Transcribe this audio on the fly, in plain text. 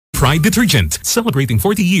Pride Detergent, celebrating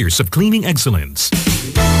 40 years of cleaning excellence.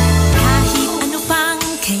 Kahit ano pang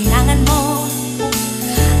kailangan mo,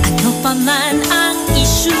 ano pa man ang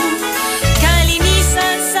issue,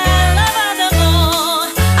 kalinisan sa labada mo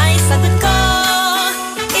ay sagot ko.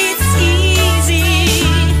 It's easy.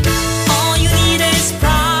 All you need is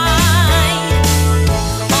pride.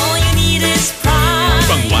 All you need is pride.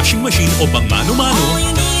 Pang washing machine o pang mano-mano, All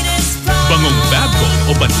you need is pride. pangong Fabcon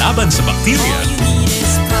o panlaban sa bakterya, All you need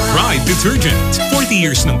is pride. Pride Detergent. 40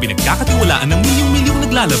 years nang pinagkakatiwalaan ng milyong-milyong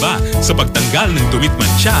naglalaba sa pagtanggal ng dumit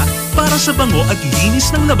mancha para sa bango at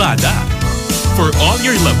linis ng labada. For all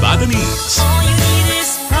your labada needs, All you need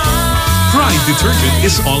is pride. Pride Detergent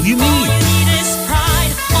is all you All need. you need is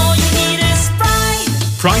pride. All you need is pride.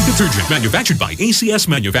 Pride Detergent, manufactured by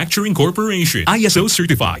ACS Manufacturing Corporation. ISO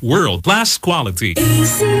certified, world-class quality.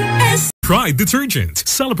 ACS. Pride Detergent,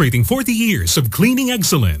 celebrating 40 years of cleaning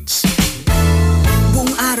excellence.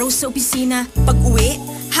 Buong araw sa opisina, pag-uwi,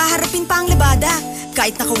 haharapin pa ang labada.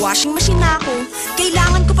 Kahit naka-washing machine na ako,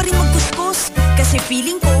 kailangan ko pa rin magkuskus. Kasi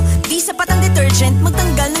feeling ko, di sapat ang detergent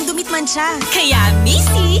magtanggal ng dumit mancha. Kaya,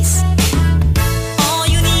 Mrs. All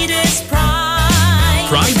you need is pride.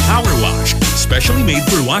 Pride Power Wash, specially made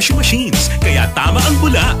for washing machines. Kaya tama ang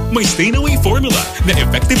bula. May stain-away formula na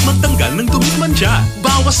effective magtanggal ng dumit mancha.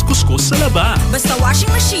 Bawas kuskus sa laba. Basta washing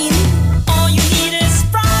machine, All you need is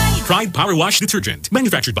pride. Pride Power Wash Detergent,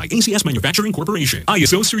 manufactured by ACS Manufacturing Corporation.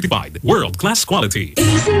 ISO certified, world-class quality.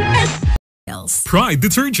 Else. Pride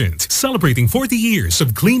Detergent, celebrating 40 years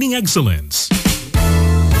of cleaning excellence.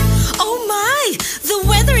 Oh my! The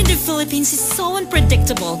weather in the Philippines is so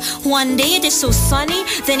unpredictable. One day it is so sunny,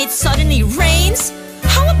 then it suddenly rains.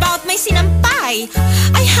 How about my sinampay?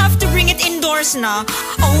 I have to bring it indoors na.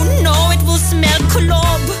 Oh no, it will smell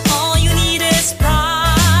kulob. All you need is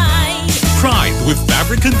pride. Pride with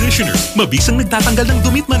fabric conditioner. Mabisang nagtatanggal ng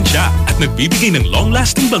dumit mancha at nagbibigay ng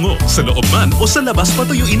long-lasting bango sa loob man o sa labas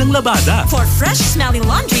patuyuin ng labada. For fresh smelling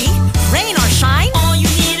laundry, rain or shine, all you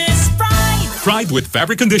need is pride. Pride with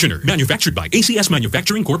fabric conditioner, manufactured by ACS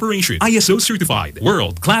Manufacturing Corporation. ISO certified,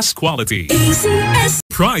 world-class quality. ACS.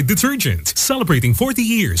 Pride Detergent, celebrating 40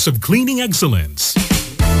 years of cleaning excellence.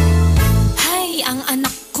 Hay, ang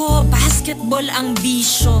anak ko, basketball ang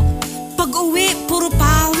bisyo. Pag-uwi, puro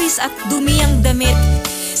pawis at dumi ang damit.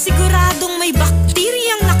 Siguradong may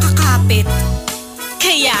bakteriyang nakakapit.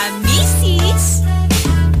 Kaya, Mrs.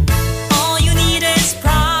 All you need is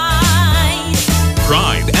pride.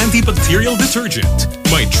 Pride Antibacterial Detergent.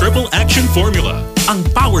 May triple action formula. Ang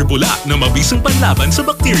power bula na mabisang panlaban sa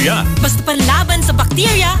bakterya. Basta panlaban sa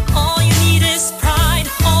bakterya, all you need is pride.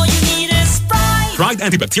 All you need is pride. Pride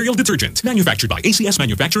Antibacterial Detergent, manufactured by ACS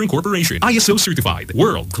Manufacturing Corporation. ISO certified,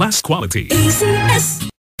 world-class quality. ACS.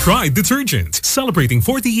 Pride Detergent, celebrating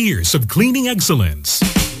 40 years of cleaning excellence.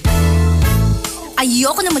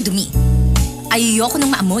 ayoko nang madumi. Ayoko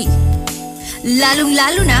nang maamoy.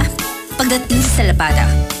 Lalong-lalo na pagdating sa labada.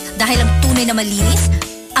 Dahil ang tunay na malinis,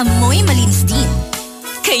 amoy malinis din.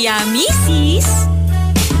 Kaya, Mrs.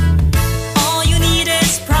 All you need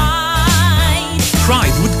is pride.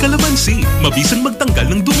 Pride with calamansi. Mabisang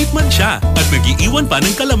magtanggal ng dumit mancha at nag-iiwan pa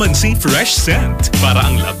ng calamansi fresh scent. Para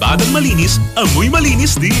ang labadang malinis, amoy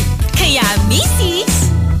malinis din. Kaya,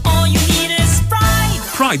 Mrs. All you need is pride.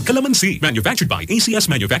 Pride Calamansi, manufactured by ACS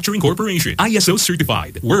Manufacturing Corporation. ISO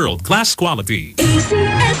certified, world-class quality.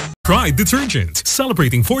 ACS. Pride Detergent,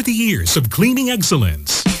 celebrating 40 years of cleaning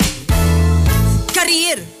excellence.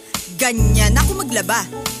 Karir! Ganyan ako maglaba.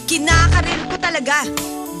 Kinakarir ko talaga.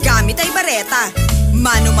 Gamit ay bareta.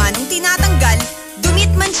 Mano-manong tinatanggal, dumit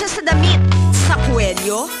man siya sa damit, sa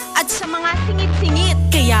kuwelyo, at sa mga singit-singit.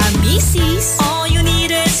 Kaya, Mrs. All you need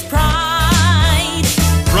is pride.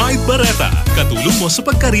 Pride Bareta, katulong mo sa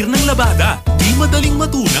pagkarir ng labada. Di madaling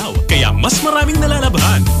matunaw, kaya mas maraming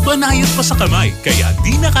nalalabhan. Banayad pa sa kamay, kaya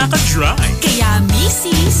di nakaka-dry. Kaya,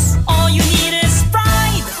 Mrs. All you need is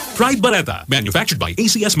pride. Pride Bareta, manufactured by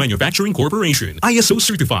ACS Manufacturing Corporation. ISO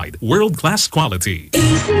certified, world-class quality.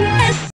 ACS.